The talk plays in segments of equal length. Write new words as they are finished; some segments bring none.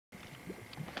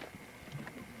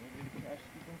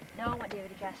David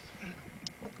to cast.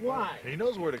 Why? He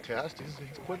knows where to cast. He's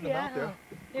putting them out there.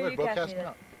 Here, Go ahead, you bro, cast cast me him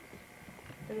out.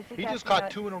 He He just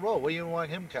caught 2 in a row. What do you want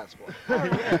him cast for?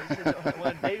 Yeah, he said,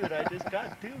 well, David, I just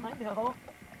got 2. I know.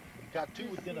 He got 2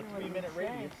 within a 3-minute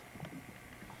radius.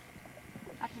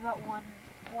 That's about one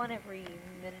every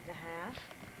minute and a half.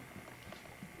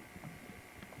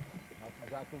 That's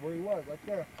exactly where he was, right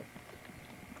there.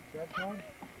 See that Shawn?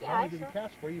 Yeah, Not I only did he saw.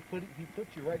 catch for you, he put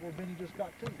you right where Benny just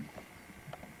got 2. Right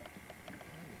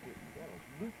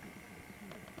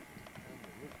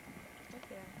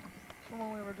there. From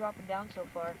when we were dropping down so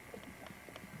far.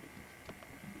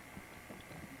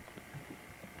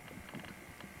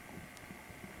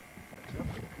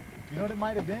 You know what it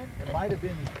might have been? It might have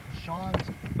been Shawn's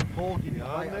pole getting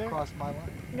right across my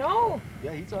line. No!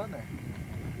 Yeah, he's on there.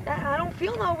 I don't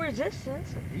feel no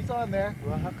resistance. He's on there.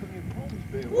 Well, how come your pole's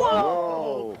big?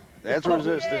 Whoa! That's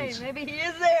resistance. Okay, maybe he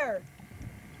is there.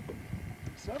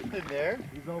 Something there.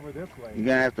 He's over this way. You're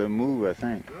gonna have to move, I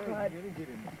think. Yeah, you're gonna get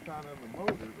him caught on the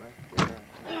motor right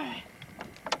there.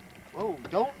 Oh,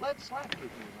 don't let slack with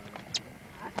you, man.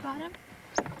 I got him.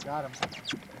 Got him.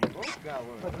 You both got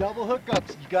one. The double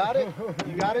hookups. You got it?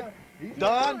 You got it?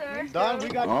 Don, we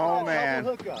got Oh, man.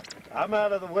 double hookup. I'm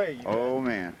out of the way. Oh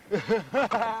man.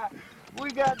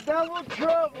 We got double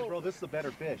trouble. Bro, this is a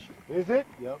better fish. Is it?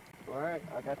 Yep. All right,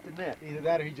 I got the net. Either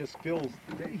that or he just feels.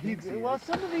 Well,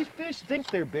 some of these fish think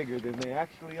they're bigger than they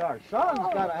actually are.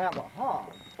 Shawn's got to have a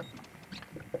hog.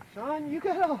 Shawn, you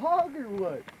got a hog or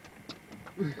what?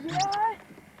 Yeah.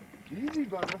 Easy,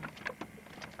 brother.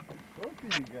 Both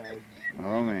of you guys.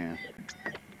 Oh man.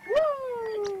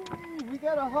 Woo! We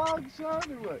got a hog, Shawn,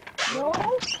 or what? No.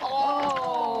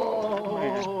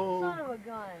 Oh! Son of a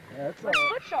gun. That's My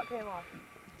foot shot came off.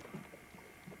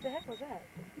 What the heck was that?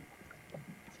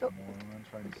 I'm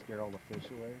trying to scare all the fish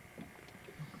away.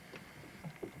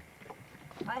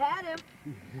 I had him.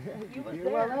 You was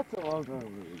Well, there. that's a long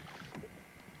time.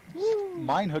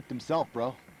 Mine hooked himself,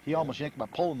 bro. He almost yanked my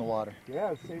pole in the water.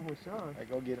 Yeah, same with Shawn. I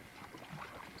go get him.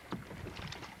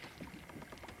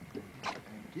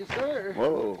 Yes, sir.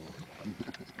 Whoa.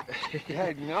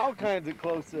 Had all kinds of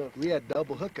close-ups. We had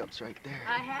double hookups right there.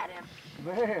 I had him.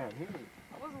 Man,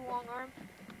 I was a long arm.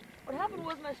 What happened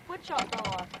was my split shot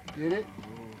fell off. did it?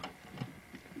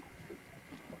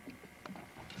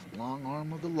 Long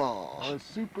arm of the law. A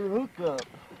super hookup.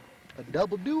 A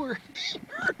double doer.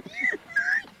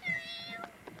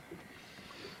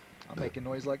 I'm making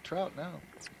noise like trout now.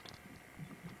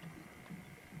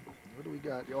 What do we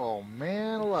got? Oh,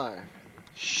 man alive.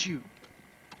 Shoot.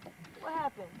 What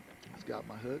happened? He's got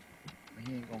my hook.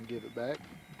 He ain't gonna give it back.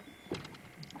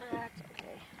 That's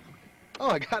okay. Oh,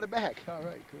 I got it back. All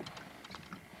right, cool.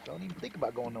 Don't even think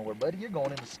about going nowhere, buddy. You're going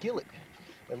in the skillet.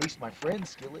 At least my friend's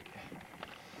skillet.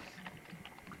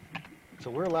 So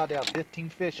we're allowed to have 15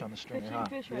 fish on the stringer, 15 huh?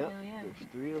 fish right now, yeah. There's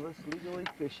 3 of us legally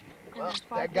fishing. And there's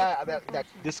 5 That guy, fish per person.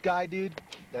 this guy, dude,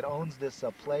 that owns this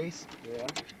place.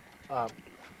 Yeah.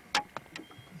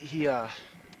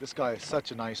 This guy is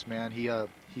such a nice man. He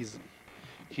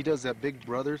does that Big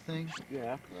Brother thing.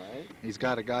 Yeah, right. He's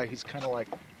got a guy. He's kind of a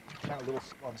little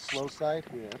on the slow side.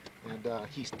 Yeah. And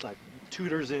he's like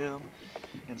tutors him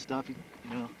and stuff.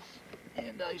 And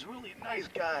he's really a nice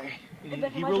guy. Hey,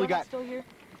 Becca, He my really donut's got. still here?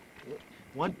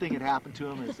 One thing that happened to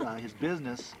him is his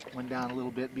business went down a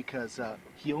little bit because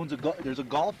he owns there's a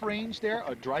golf range there,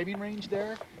 a driving range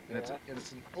there, and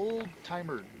it's an old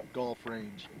timer golf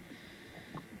range.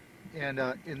 And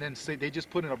then they just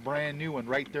put in a brand new one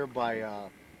right there by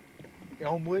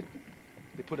Elmwood.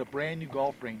 They put a brand new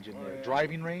golf range in there,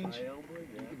 driving range,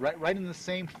 right in the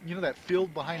same, that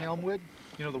field behind Elmwood,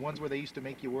 the ones where they used to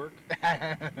make you work.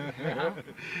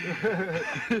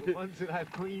 The ones that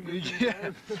I've cleaned.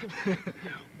 Yeah.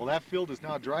 Well, that field is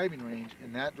now a driving range,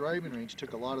 and that driving range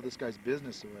took a lot of this guy's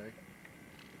business away.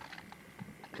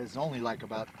 Because it's only like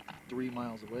about 3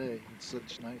 miles away. It's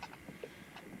such nice.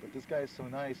 But this guy is so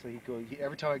nice. So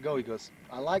every time I go, he goes,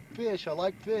 "I like fish. I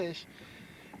like fish."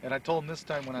 And I told him this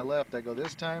time when I left, I go,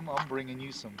 "This time I'm bringing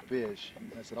you some fish."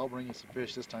 I said, "I'll bring you some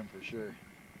fish this time for sure."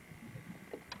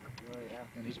 Oh, yeah.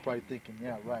 And he's probably thinking,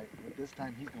 "Yeah, right. But this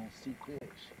time he's gonna see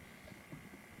fish."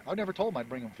 I never told him I'd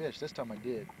bring him fish. This time I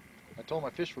did. I told him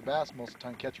I fish for bass most of the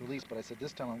time, catch and release. But I said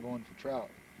this time I'm going for trout.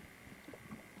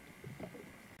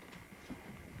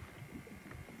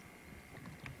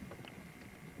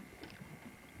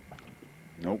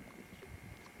 Nope.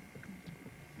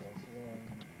 False alarm.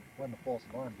 Wasn't a false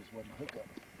alarm, just wasn't a hookup.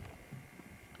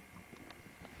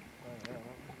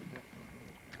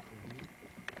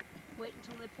 Wait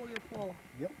until they pull your pole.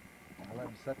 Yep. I let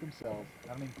them set themselves. I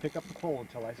don't even pick up the pole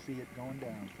until I see it going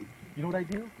down. You know what I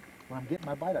do? when I'm getting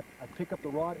my bite, I pick up the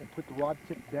rod and put the rod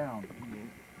tip down. And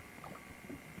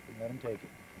let him take it.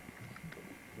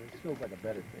 This feels like a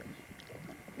better fish.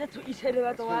 That's what you said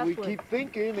about the That's last what we one. keep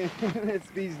thinking, and it's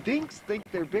these dinks think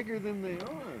they're bigger than they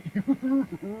are.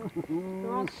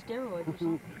 They're on steroids or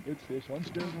something. It's fish on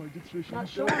steroids. It's fish on Not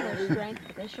showing their strength,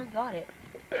 but they sure got it.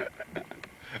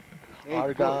 Hey, Our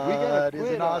we gotta God is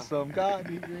quit, an awesome God.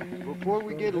 Before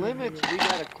we get limits, we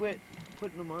gotta quit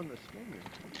putting them on the stringer.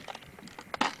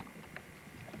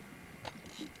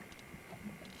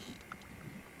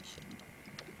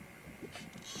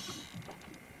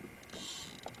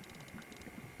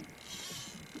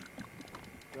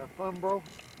 Got fun, bro?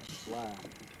 Wow.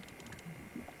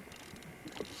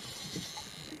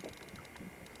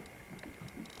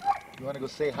 You want to go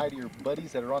say hi to your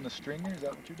buddies that are on the stringer? Is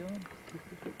that what you're doing?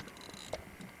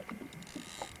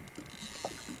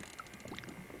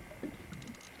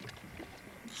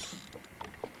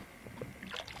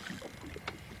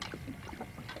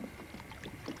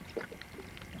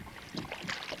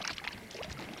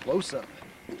 Close up,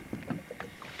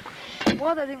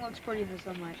 Well, that thing looks pretty in the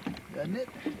sunlight. doesn't it?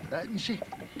 Doesn't she?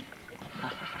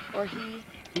 Or he.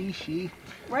 He, she.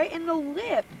 Right in the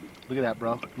lip. Look at that,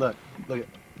 bro. Look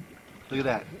at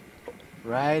that.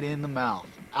 Right in the mouth.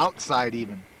 Outside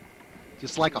even.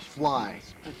 Just like a fly.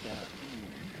 Spit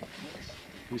that.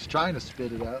 He's trying to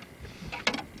spit it out.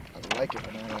 I like it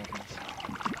when that happens.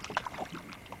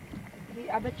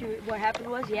 I bet you what happened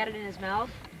was he had it in his mouth,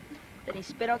 then he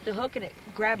spit out the hook and it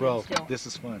grabbed Bro, him still. this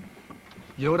is fun.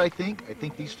 You know what I think? I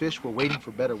think these fish were waiting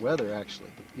for better weather, actually.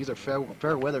 These are fair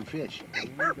weather fish. We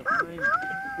need to find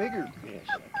bigger fish.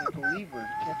 I can't believe we're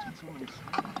catching so many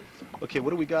small. Okay, what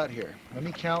do we got here? Let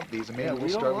me count these and maybe Yeah, we'll we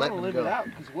start don't want letting to them let go. it out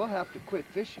because we'll have to quit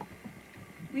fishing.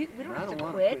 We don't And I have don't to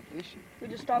want quit. to quit fishing. We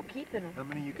just stop keeping them. How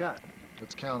many you got?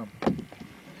 Let's count them.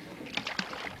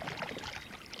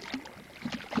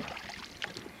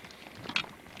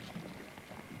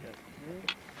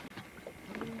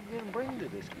 How many are you going to bring to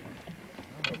this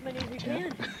guy? As many as we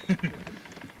can.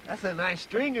 That's a nice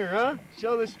stringer, huh?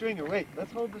 Show the stringer. Wait,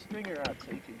 let's hold the stringer out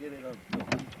so you can get it on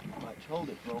film. Watch, hold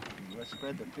it, bro. Let's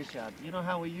spread the fish out. You know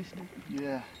how we used to?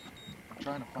 Yeah. I'm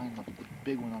trying to find the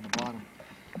big one on the bottom.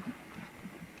 There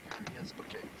he is.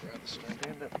 Okay, grab the string.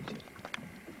 Stand up.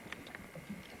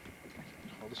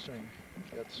 Hold the string.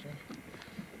 You got the string?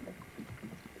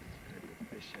 Spread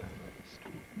the fish out.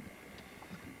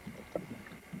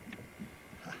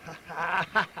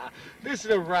 This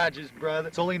is a Rogers brother.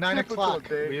 It's only 9 Typical o'clock.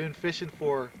 day. We've been fishing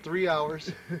for 3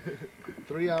 hours.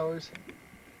 3 hours.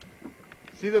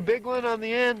 See the big one on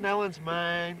the end? That one's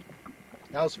mine.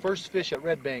 That was first fish at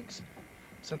Red Banks.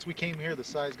 Since we came here, the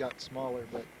size got smaller,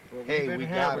 but Well, hey, we've been we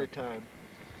got hammer it. time.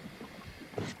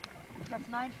 That's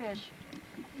 9 fish.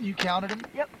 You counted them?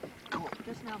 Yep. Cool.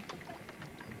 Just now.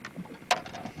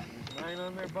 There's 9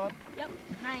 on there, bud? Yep.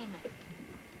 9.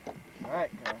 All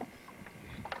right, guys.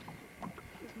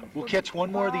 We'll catch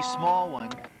one more of these small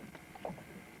ones.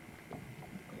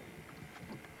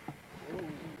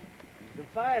 The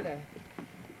fighter.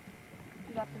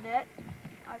 You got the net?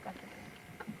 I got the net.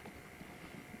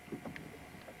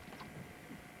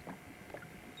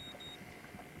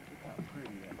 Look how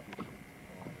pretty that fish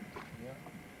is.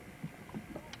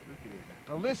 Yeah. Look at it.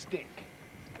 Ballistic.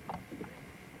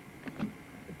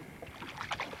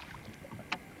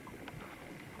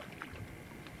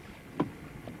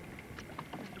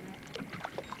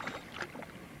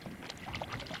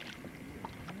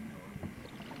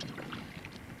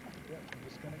 I'm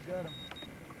just gonna gut them.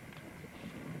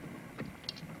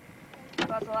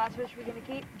 That's the last fish we're gonna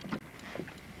keep.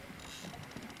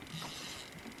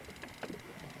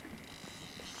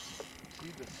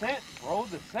 See the scent, bro,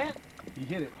 the scent. He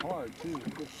hit it hard too.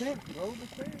 The scent, bro, the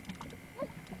scent.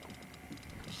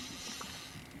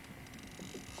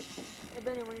 Hey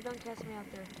Benny, when you're done casting me out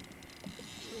there.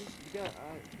 Please. You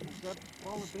got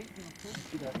all the bait in the fish?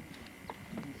 See that?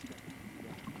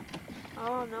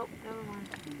 Oh, nope, never mind.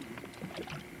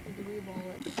 Need to reball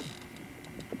it.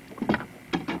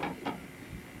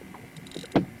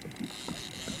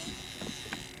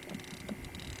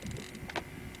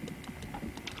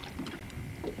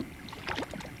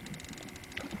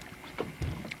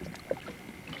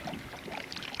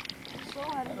 So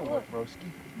how did it look? Broski.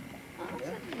 Oh,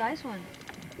 that's a nice one.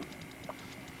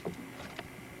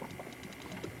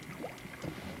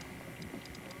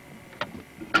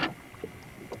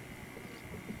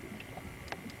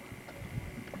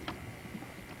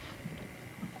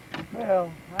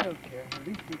 Well, I don't care. At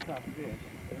least we caught fish.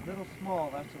 They're a little small,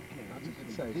 that's okay. That's a good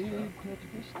These size, big bro. catch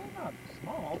fish, they're not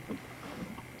small.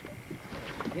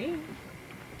 Dang.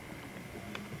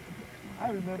 I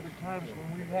remember times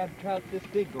when we had trout this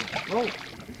big going, bro,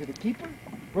 is it a keeper?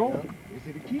 Bro, is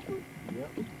it a keeper?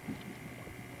 Yep.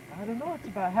 I don't know, it's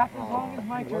about half as long as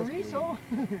my he was chorizo.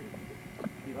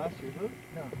 You lost your hook?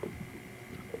 No.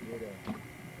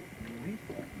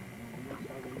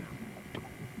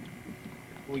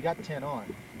 We got 10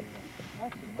 on.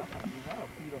 That's enough. I mean, that'll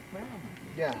feed a family.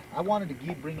 Yeah, I wanted to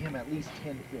bring him at least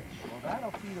 10 fish. Well,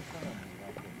 that'll feed a family.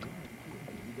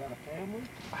 You got a family?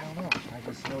 I don't know. I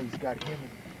just know he's got him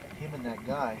and that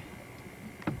guy.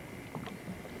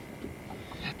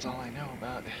 That's all I know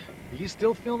about it. Are you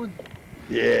still filming?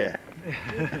 Yeah.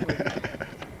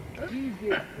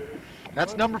 Easy.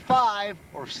 That's number 5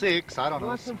 or 6. I don't know.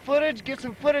 Want some footage? Get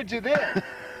some footage of this.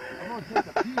 I'm gonna take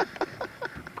a peek.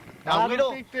 Now, I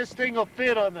don't think this thing will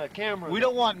fit on the camera. We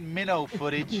don't want minnow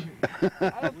footage.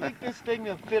 I don't think this thing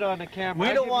will fit on the camera.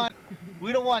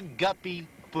 We don't want guppy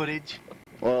footage.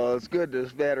 Well, it's good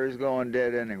this battery's going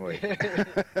dead anyway. Save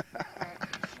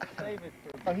it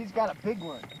for... Oh, he's got a big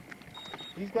one.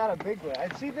 He's got a big one.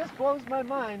 And see, this blows my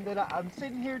mind that I'm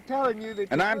sitting here telling you that.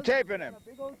 And I'm taping him. A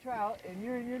big old trout, and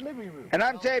you're in your living room. And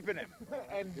I'm taping him.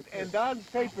 and Don's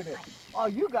taping it. Oh,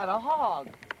 you got a hog.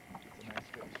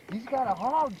 He's got a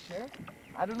hog, Sheriff.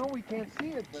 I don't know, we can't see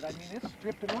it, but I mean, it's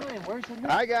stripping line. Where's the net?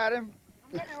 I got him.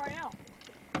 I'm getting it right now.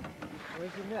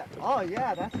 Where's the net? Oh,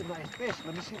 yeah, that's a nice fish.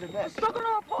 Let me see the net. It's stuck on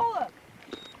our pole.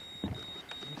 Let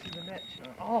me see the net,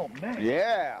 Shawn. Oh, man.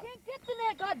 Yeah. Can't get the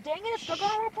net. God dang it! It's stuck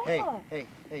on our pole.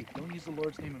 Hey, don't use the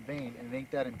Lord's name in vain, and it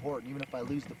ain't that important, even if I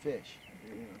lose the fish.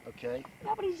 Okay?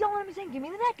 Yeah, but he's yelling at me saying, "Give me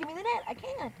the net! Give me the net!" I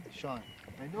can't. Shawn.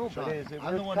 I know, Shawn, but is it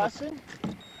I'm the worth one that's- cussing?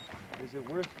 Is it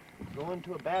worth going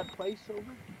to a bad place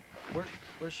over?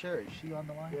 Where's Sherry? Is she on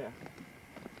the line? Yeah.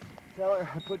 Tell her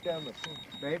I put down the phone.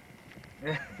 Babe?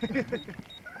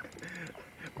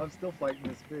 I'm still fighting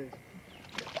this fish.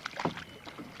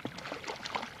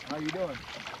 How you doing?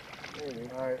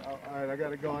 All right, I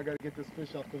gotta go. I gotta get this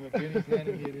fish off the hook. Jenny's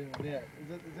handing me it in the net.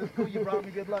 Is this cool? You brought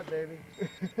me good luck, baby.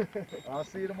 I'll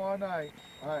see you tomorrow night.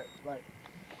 All right, bye.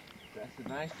 That's a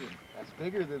nice one. That's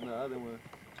bigger than the other one.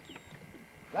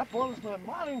 That blows my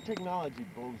modern technology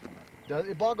blows my mind.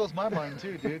 It boggles my mind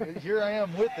too, dude. Here I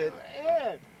am with it.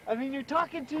 Ed, I mean, you're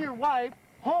talking to your wife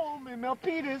home in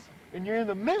Milpitas, and you're in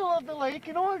the middle of the lake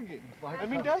in Oregon. I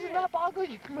mean, doesn't that boggle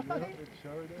your mind? Yep, it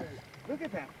sure does. Look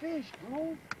at that fish,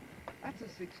 bro. That's a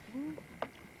 6 foot.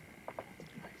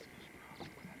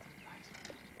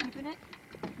 Keeping it.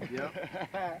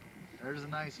 Yep. There's a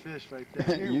nice fish right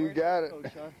there. Here, You where'd got it it. go,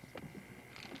 Shawn?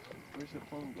 Where's the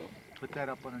phone go? Put that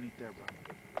up underneath there, bro.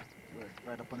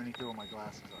 Right up underneath there where my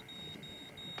glasses are.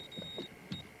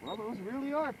 Well, those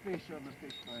really are fish on the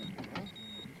fish finder, huh?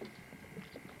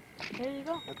 There you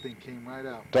go. That thing came right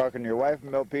out. Talking to your wife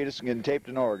in Milpitas and getting taped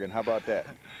in Oregon. How about that?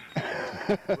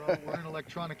 Bro, we're in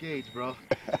electronic age, bro.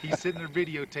 He's sitting there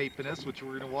videotaping us, which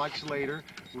we're gonna watch later.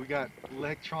 We got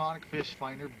electronic fish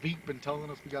finder beeping, telling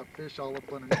us we got fish all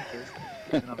up underneath us.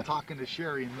 And I'm talking to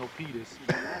Sherry in Milpitas.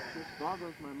 That just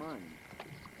boggles my mind.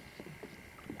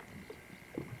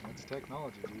 That's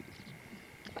technology, dude.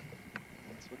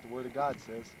 That's what the Word of God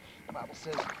says. The Bible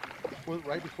says,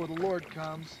 right before the Lord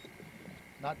comes,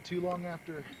 not too long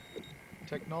after,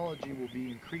 technology will be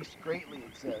increased greatly,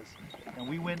 it says. And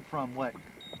we went from what?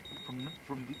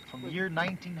 From the year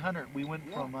 1900, we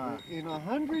went from... in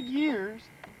 100 years,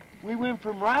 we went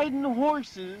from riding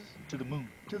horses to the moon.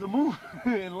 to the moon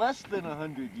in less than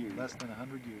 100 years. Less than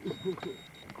 100 years.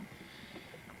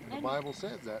 And the Bible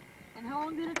says that. And how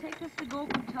long did it take us to go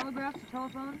from telegraphs to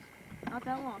telephones? Not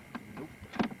that long. Nope.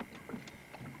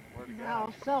 Word of Now,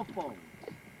 God. cell phones.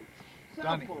 Cell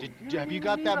Donnie, phones. have you don't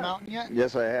got even that need mountain yet?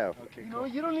 Yes, I have. Okay, You cool. know,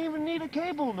 you don't even need a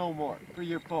cable no more for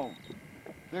your phone.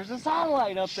 There's a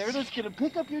satellite up there that's going to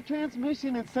pick up your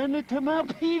transmission and send it to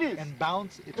Milpitas. And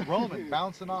bounce, it's roaming,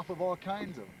 bouncing off of all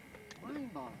kinds of them.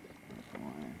 Mind-boggling.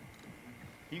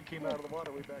 He came out of the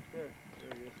water way back there.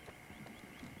 There he is.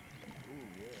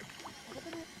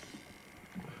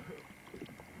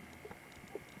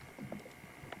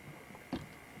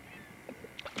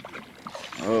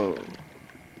 Oh.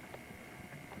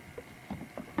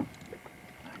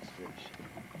 Nice fish.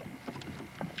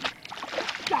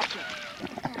 Gotcha.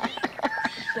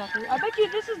 Sucker. I bet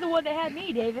you this is the one that had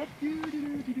me, David.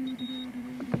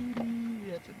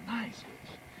 That's a nice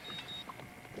fish.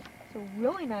 It's a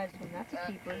really nice one. That's a That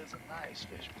keeper. is a nice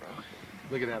fish, bro.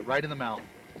 Look at that, right in the mouth.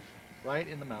 Right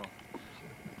in the mouth.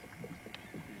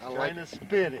 I'm trying to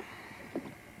spit it.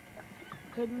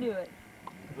 Couldn't do it.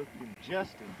 Hooked him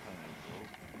just in time,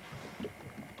 bro.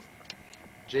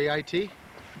 JIT?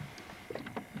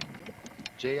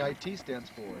 JIT stands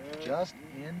for just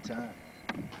in time.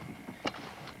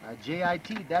 I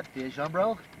JIT'd that fish, huh,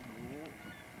 bro?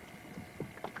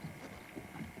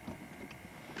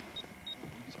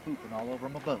 He's pooping all over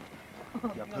my boat. You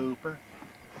pooper.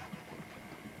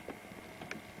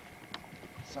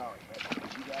 Sorry,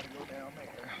 but you gotta go down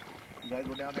there. You gotta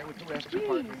go down there with the rest of your Jeez,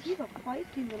 partners. he's a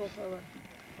feisty little fella.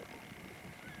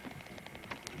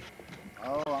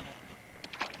 Oh,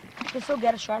 Can still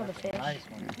get a shot of the fish. nice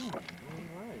one.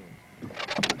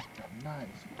 Nice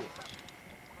fish.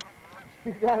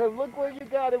 You got him. Look where you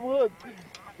got him hooked.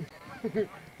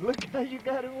 Look how you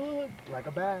got him hooked. Like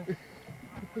a bass.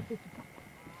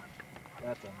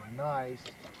 That's a nice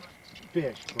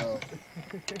fish, bro.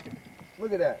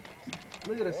 Look at that.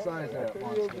 Look at the size of that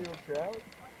monster. Trout.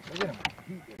 Look at him.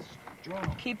 He is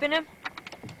strong. Keeping him?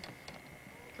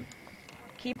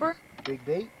 Keeper? Big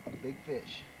bait, big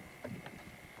fish.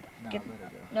 Now Get- let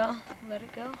it go. No, let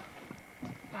it go.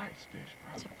 Nice fish,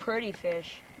 bro. It's a pretty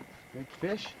fish. Big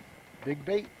fish, big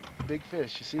bait, big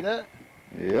fish. You see that?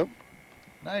 Yep.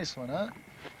 Nice one, huh?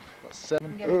 About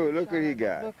 7. Get Oh, a look shot what he of-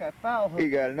 got. Look, I foul hooked He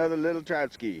him. got another little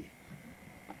trout ski.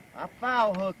 I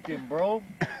foul hooked him, bro.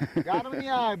 Got him in the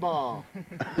eyeball.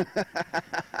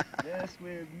 That's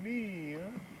with me, huh?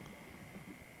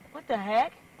 What the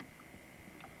heck?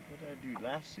 What did I do?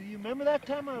 Lasso you? Remember that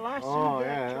time I lassoed Oh, that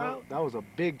yeah, trout? that was a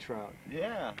big trout.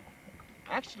 Yeah.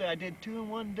 Actually, I did 2 in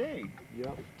one day.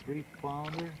 Yep,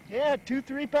 3-pounder. Yeah, 2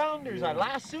 3-pounders. I Yeah.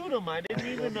 lassoed them. I didn't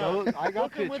even I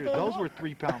got hook 'em with pictures. the Those were hook.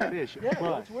 3-pound fish. Yeah,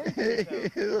 but those were 3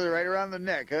 pounds. Right around the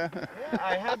neck, huh? Yeah,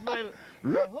 I had my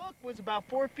hook was about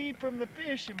 4 feet from the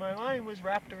fish, and my line was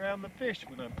wrapped around the fish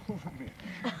when I pulled it.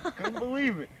 Couldn't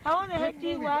believe it. How in the heck do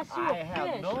you lasso a I have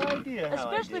fish? no idea how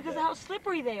Especially I did because that. of how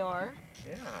slippery they are.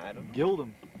 Yeah, I don't know. Gilled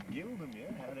him. Gilled him,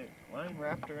 yeah. Had a line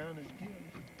wrapped around his gill.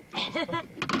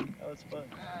 That was fun.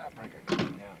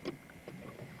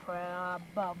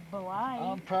 Probably.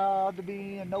 I'm proud to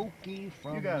be an Okie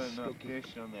from You got enough Skokie.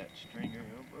 fish on that stringer,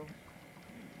 huh, bro?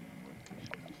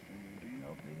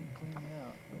 Nope, they didn't clean me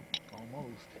out. Nope,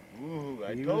 almost. Ooh,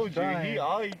 I He was told you, trying.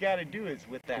 all you gotta do is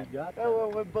with that. You got Oh,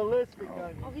 well, with ballistic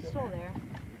on Oh, he's still there.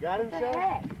 You got him, What the Shawn?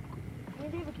 heck? Me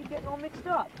and David keep getting all mixed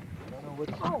up. I don't know what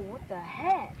Oh, what the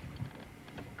heck?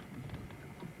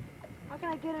 How can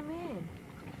I get him in?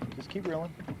 Just keep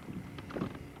reeling.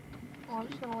 Oh, I'm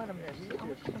just gonna let him. I'm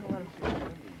just gonna let him.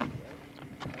 I'm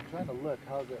trying to look.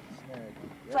 How's that snag?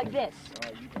 It's like this. Oh,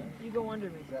 you got it. You go under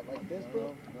me. Is that like this,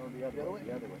 bro? No, the other way.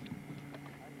 The other way.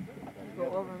 Go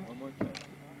over him. One more time.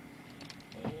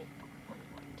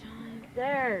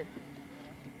 There.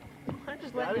 I'm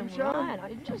just Got letting him, him Shawn? run.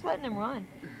 I'm just letting him run.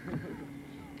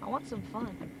 I want some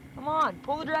fun. Come on,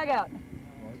 pull the drag out. Well,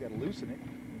 you gotta loosen it.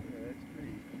 Yeah, that's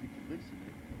pretty. You can loosen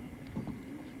it.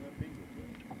 Loosen that big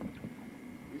one.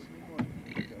 Loosening one.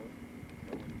 There you go.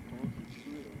 That one pulls it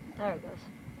through. There it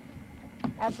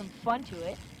goes. Add some fun to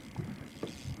it.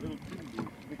 Little too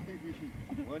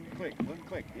big. One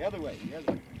click. The other way, the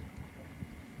other way.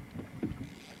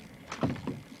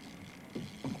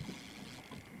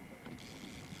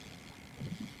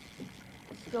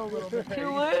 Still a little bit There too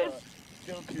you loose. go.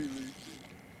 Still too loose.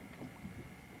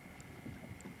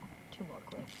 2 more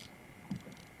clicks.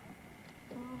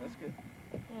 That's good.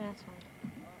 Yeah, that's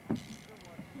fine.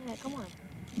 Yeah, come on.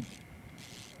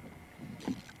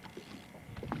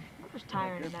 I'm just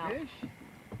tiring Good him out. fish.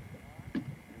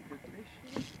 Good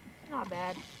fish. Not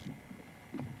bad.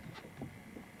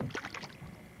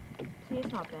 See,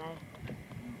 it's not bad.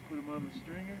 Put him on the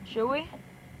stringer. Should we?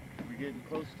 We're getting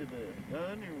close to the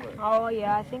gun or what? Oh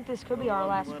yeah, I think this could be our How long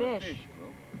last you wanna fish. bro?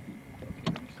 Okay,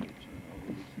 let me see it, Shawn. Oh,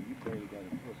 let me see. You barely got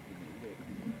him hooked in the lip.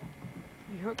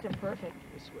 You hooked him perfect.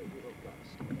 This way, little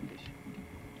lost fish.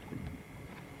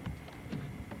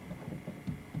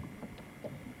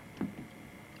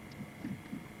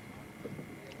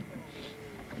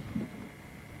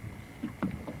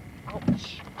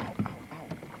 Ouch! Ow, ow, ow.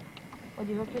 Would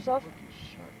you hook yourself? Look, it's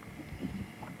sharp.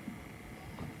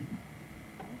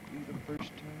 Won't be the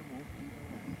first time, won't be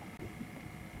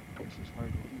the last. This is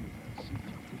hard to do without seeing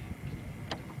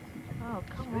fish. Oh,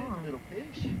 come Swim, on. little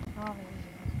fish. Oh,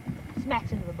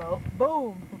 smacks into the boat.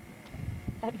 Boom!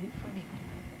 That'd be funny.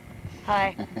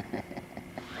 Hi.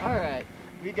 All right,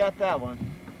 we got that one.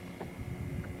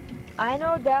 I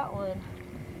know that one.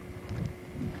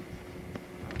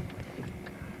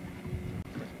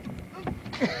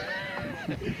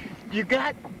 You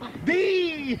got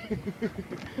B.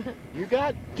 You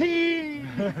got T.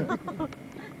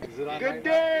 Is it on Good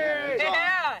day.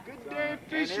 Yeah! Good day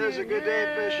fishing. here's a good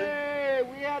day fishing. Yay,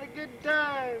 we had had a good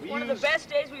time. One of the best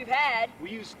days we've had.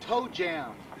 We used toe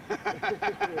jam.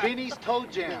 Benny's toe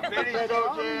jam. Benny's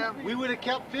toe jam. We would have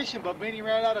kept fishing, but Benny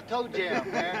ran out of toe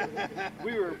jam, man.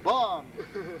 We were bummed.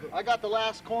 I got the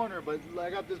last corner, but I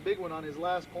got this big one on his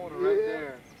last corner right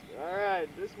there. All right,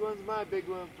 this one's my big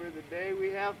one for the day. We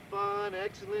have fun,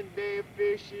 excellent day of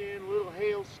fishing, a little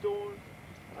hailstorm.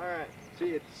 All right.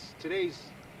 See, today's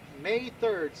May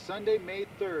 3rd, Sunday, May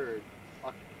 3rd,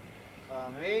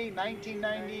 May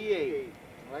 1998.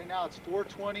 Right now it's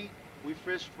 4:20. We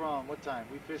fished from what time?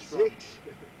 We fished from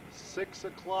 6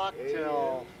 o'clock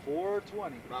till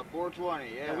 4:20. About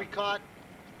 4:20, yeah. And we caught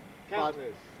about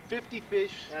Countless. 50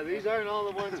 fish. Now these aren't all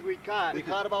the ones we caught. We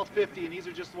caught about 50, and these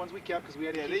are just the ones we kept because we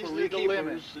had to keep these a are the legal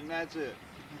limit. keepers, and that's it.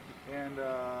 And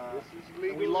This is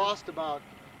legal. we lost about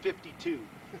 52.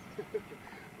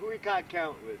 We caught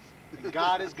countless. And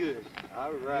God is good.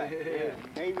 All right. Yeah.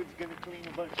 David's gonna clean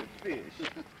a bunch of fish.